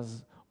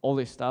replicas, all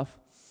this stuff.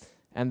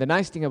 And the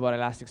nice thing about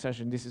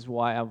Elasticsearch, and this is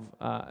why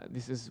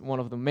this is one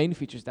of the main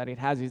features that it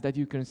has, is that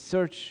you can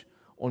search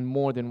on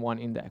more than one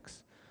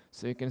index.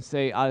 So you can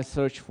say, I'll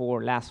search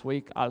for last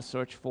week, I'll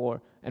search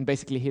for, and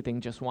basically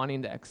hitting just one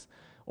index.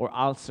 Or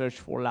I'll search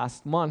for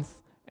last month,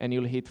 and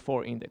you'll hit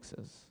 4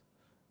 indexes.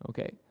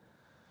 Okay.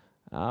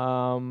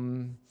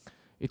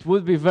 It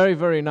would be very,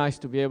 very nice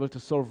to be able to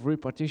solve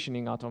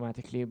repartitioning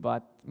automatically,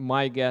 but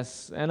my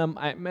guess, and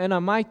I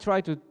might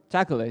try to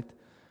tackle it,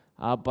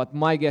 but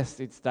my guess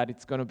is that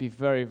it's going to be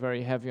very,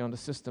 very heavy on the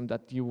system,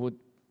 that you would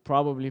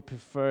probably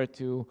prefer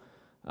to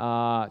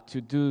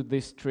do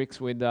these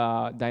tricks with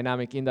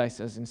dynamic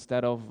indices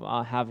instead of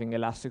having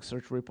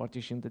Elasticsearch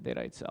repartition the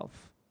data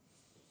itself.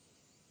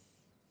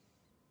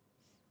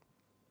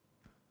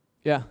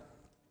 Yeah.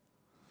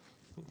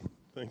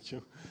 Thank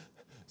you.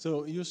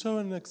 So you show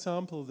an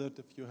example that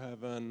if you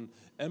have an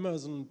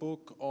Amazon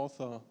book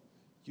author,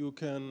 you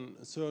can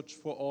search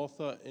for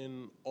author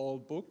in all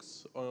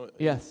books? Or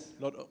yes.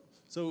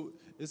 So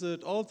is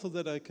it also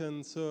that I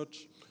can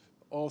search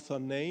author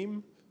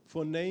name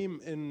for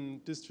name in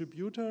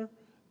distributor?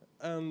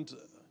 And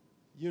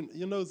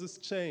you know this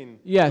chain?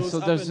 Yes, so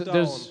there's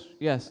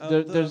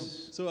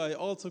so I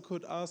also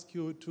could ask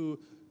you to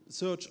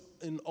search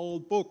in all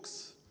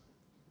books.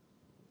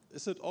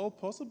 Is it all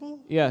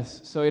possible?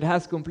 Yes, so it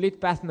has complete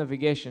path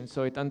navigation.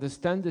 So it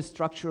understands the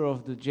structure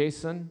of the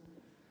JSON,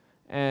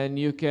 and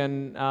you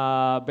can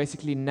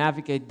basically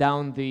navigate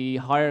down the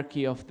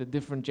hierarchy of the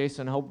different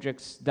JSON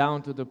objects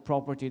down to the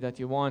property that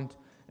you want,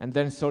 and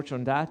then search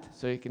on that.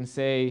 So you can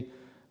say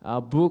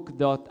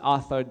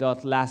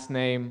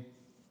book.author.lastname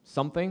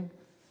something.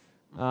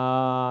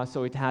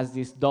 So it has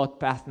this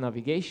path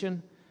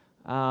navigation.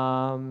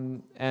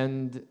 And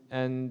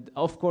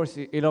of course,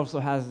 it also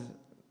has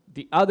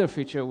the other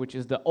feature, which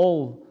is the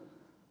all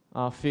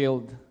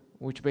field,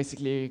 which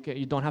basically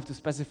you don't have to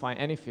specify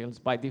any fields.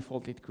 By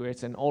default, it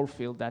creates an all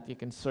field that you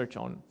can search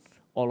on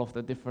all of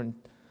the different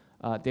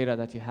data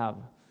that you have.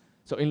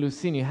 So in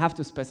Lucene, you have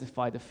to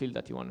specify the field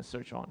that you want to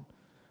search on.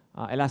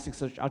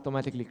 Elasticsearch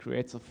automatically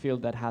creates a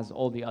field that has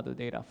all the other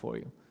data for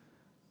you.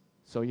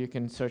 So you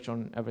can search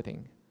on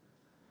everything.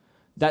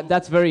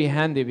 That's very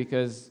handy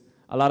because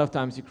a lot of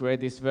times you create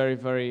this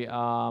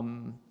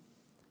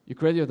you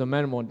create your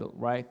domain model,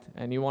 right?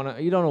 And you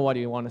don't know what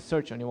you want to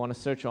search on. You want to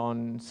search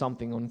on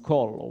something on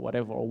call or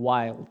whatever, or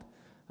wild.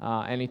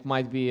 And it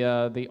might be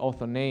the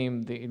author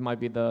name, it might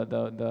be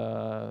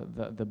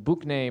the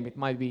book name, it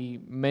might be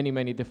many,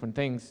 many different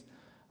things,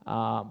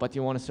 but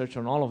you want to search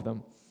on all of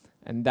them.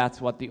 And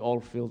that's what the all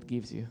field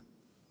gives you.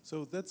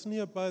 So that's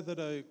nearby that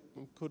I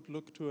could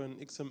look to an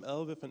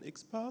XML with an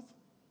XPath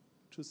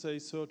to say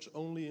search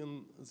only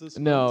in this.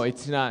 No,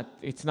 it's not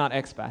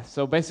XPath.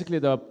 So basically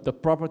the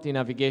property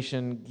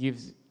navigation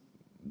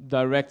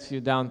directs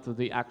you down to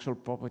the actual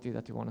property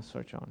that you want to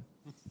search on.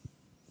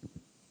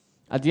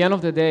 At the end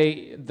of the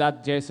day,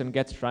 that JSON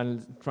gets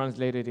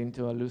translated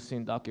into a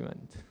Lucene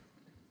document.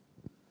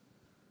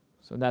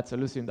 So that's a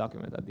Lucene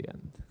document at the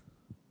end.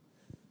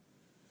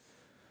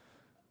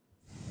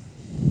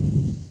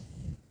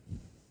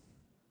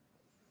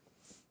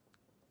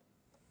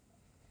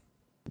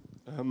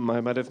 I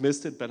might have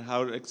missed it, but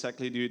how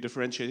exactly do you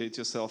differentiate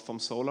yourself from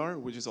Solar,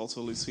 which is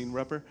also a Lucene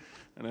wrapper?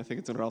 And I think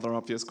it's a rather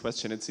obvious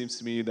question. It seems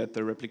to me that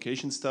the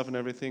replication stuff and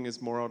everything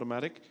is more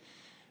automatic,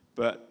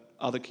 but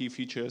other key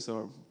features,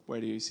 or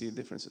where do you see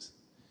differences?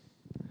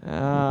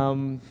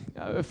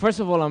 First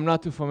of all, I'm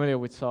not too familiar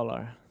with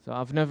Solar, so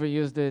I've never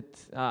used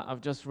it.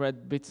 I've just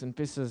read bits and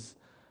pieces.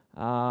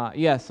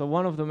 Yeah, so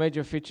one of the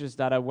major features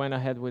that I went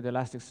ahead with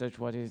Elasticsearch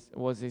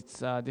was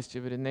its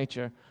distributed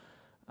nature.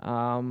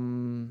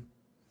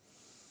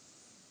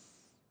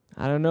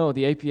 I don't know,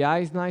 the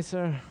API is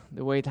nicer,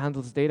 the way it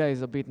handles data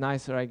is a bit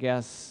nicer, I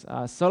guess.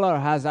 Solar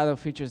has other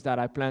features that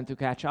I plan to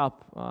catch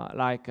up,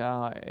 like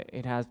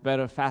it has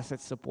better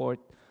facet support,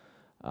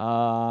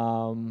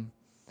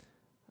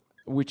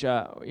 which,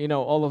 you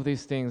know, all of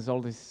these things,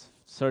 all these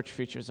search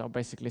features are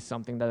basically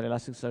something that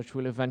Elasticsearch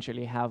will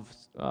eventually have.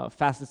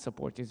 Facet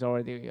support is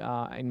already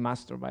in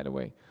master, by the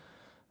way.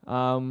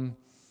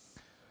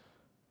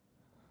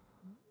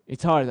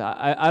 It's hard.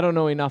 I don't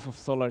know enough of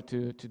Solar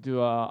to do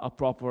a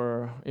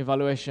proper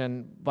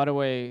evaluation. By the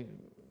way,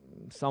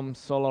 some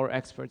Solar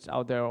experts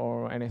out there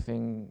or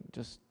anything,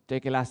 just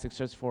take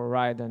Elasticsearch for a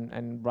ride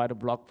and write a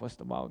blog post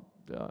about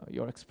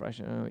your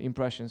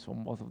impressions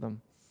from both of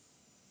them.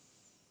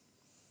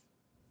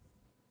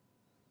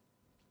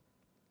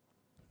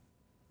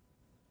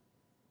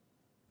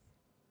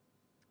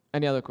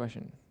 Any other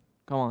question?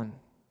 Come on.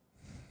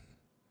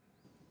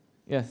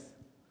 Yes.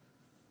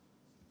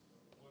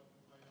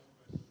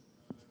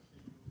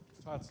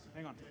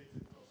 Hang on.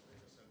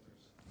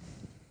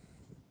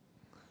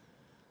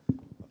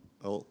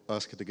 I'll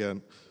ask it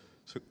again.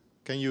 So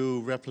can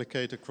you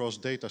replicate across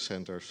data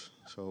centers?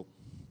 So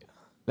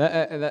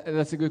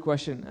that's a good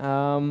question.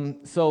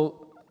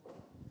 So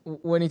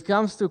when it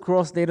comes to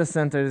cross data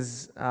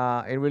centers,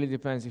 it really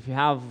depends. If you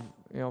have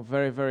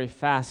very, very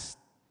fast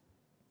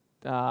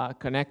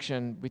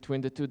connection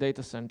between the two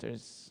data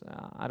centers,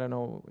 I don't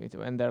know,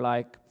 and they're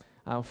like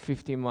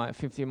 50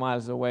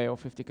 miles away or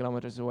 50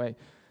 kilometers away,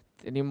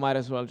 then you might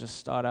as well just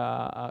start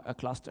a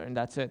cluster and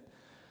that's it.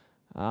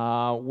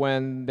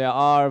 When they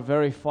are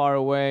very far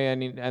away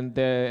and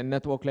the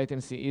network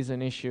latency is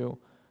an issue,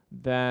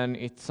 then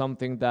it's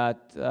something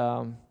that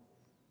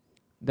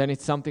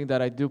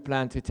I do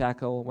plan to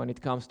tackle when it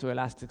comes to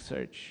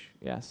Elasticsearch.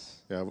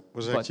 Yes. Yeah, I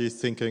was actually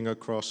thinking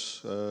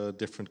across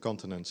different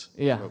continents.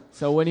 Yeah.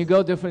 So when you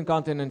go different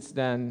continents,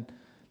 then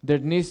there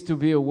needs to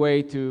be a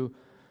way to.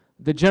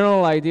 The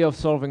general idea of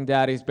solving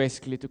that is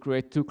basically to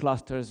create two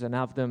clusters and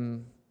have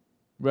them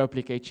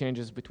replicate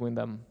changes between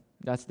them.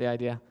 That's the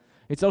idea.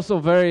 It's also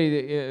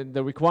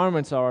the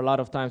requirements are a lot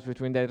of times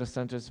between data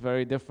centers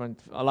very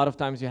different. A lot of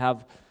times you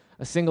have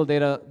a single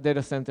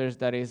data centers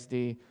that is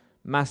the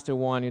master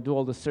one, you do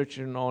all the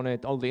searching on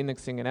it, all the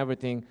indexing and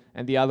everything,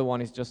 and the other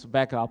one is just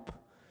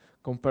backup.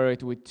 Compare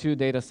it with two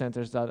data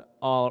centers that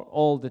are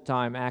all the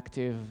time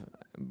active,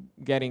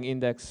 getting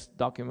indexed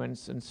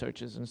documents and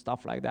searches and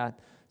stuff like that.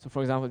 So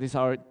for example, these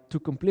are two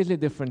completely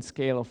different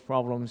scale of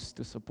problems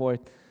to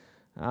support.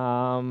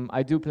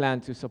 I do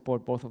plan to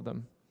support both of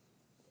them.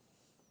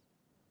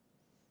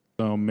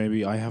 So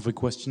maybe I have a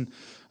question.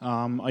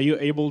 Are you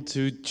able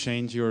to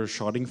change your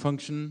sharding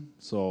function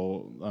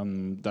so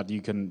that you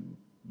can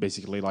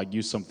basically like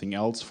use something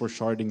else for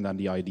sharding than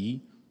the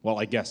ID? Well,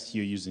 I guess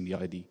you're using the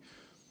ID.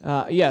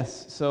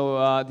 Yes.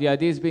 So the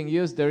ID is being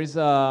used. There is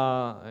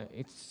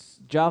it's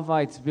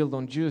Java. It's built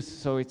on Juice,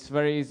 so it's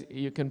very easy.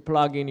 You can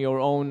plug in your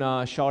own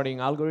sharding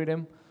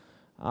algorithm.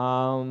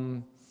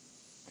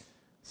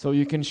 So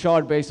you can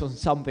shard based on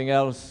something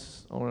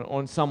else or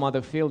on some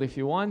other field if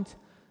you want.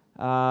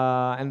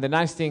 And the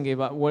nice thing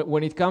about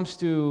when it comes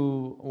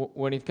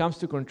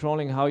to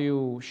controlling how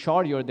you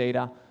shard your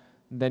data,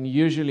 then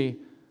usually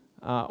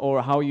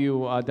or how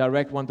you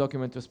direct one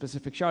document to a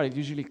specific shard, it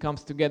usually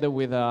comes together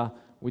with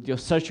your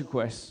search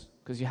requests,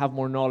 because you have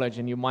more knowledge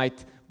and you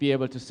might be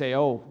able to say,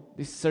 oh,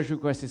 this search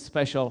request is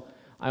special.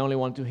 I only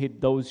want to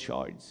hit those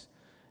shards.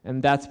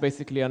 And that's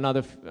basically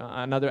another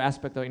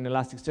aspect in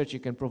Elasticsearch. You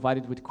can provide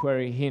it with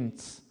query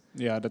hints.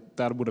 Yeah,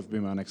 that would have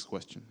been my next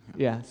question.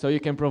 Yeah, so you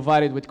can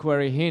provide it with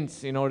query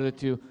hints in order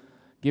to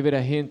give it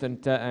a hint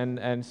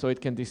and so it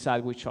can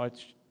decide which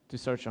chart to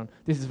search on.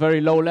 This is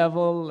very low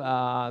level.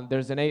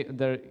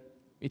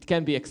 It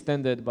can be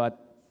extended,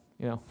 but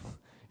you know,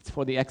 it's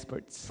for the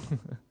experts.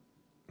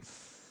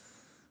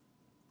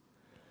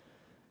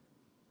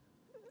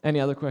 Any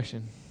other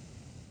question?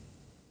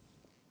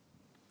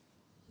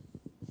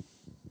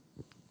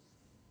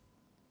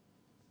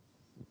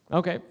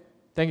 Okay,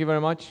 thank you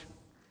very much.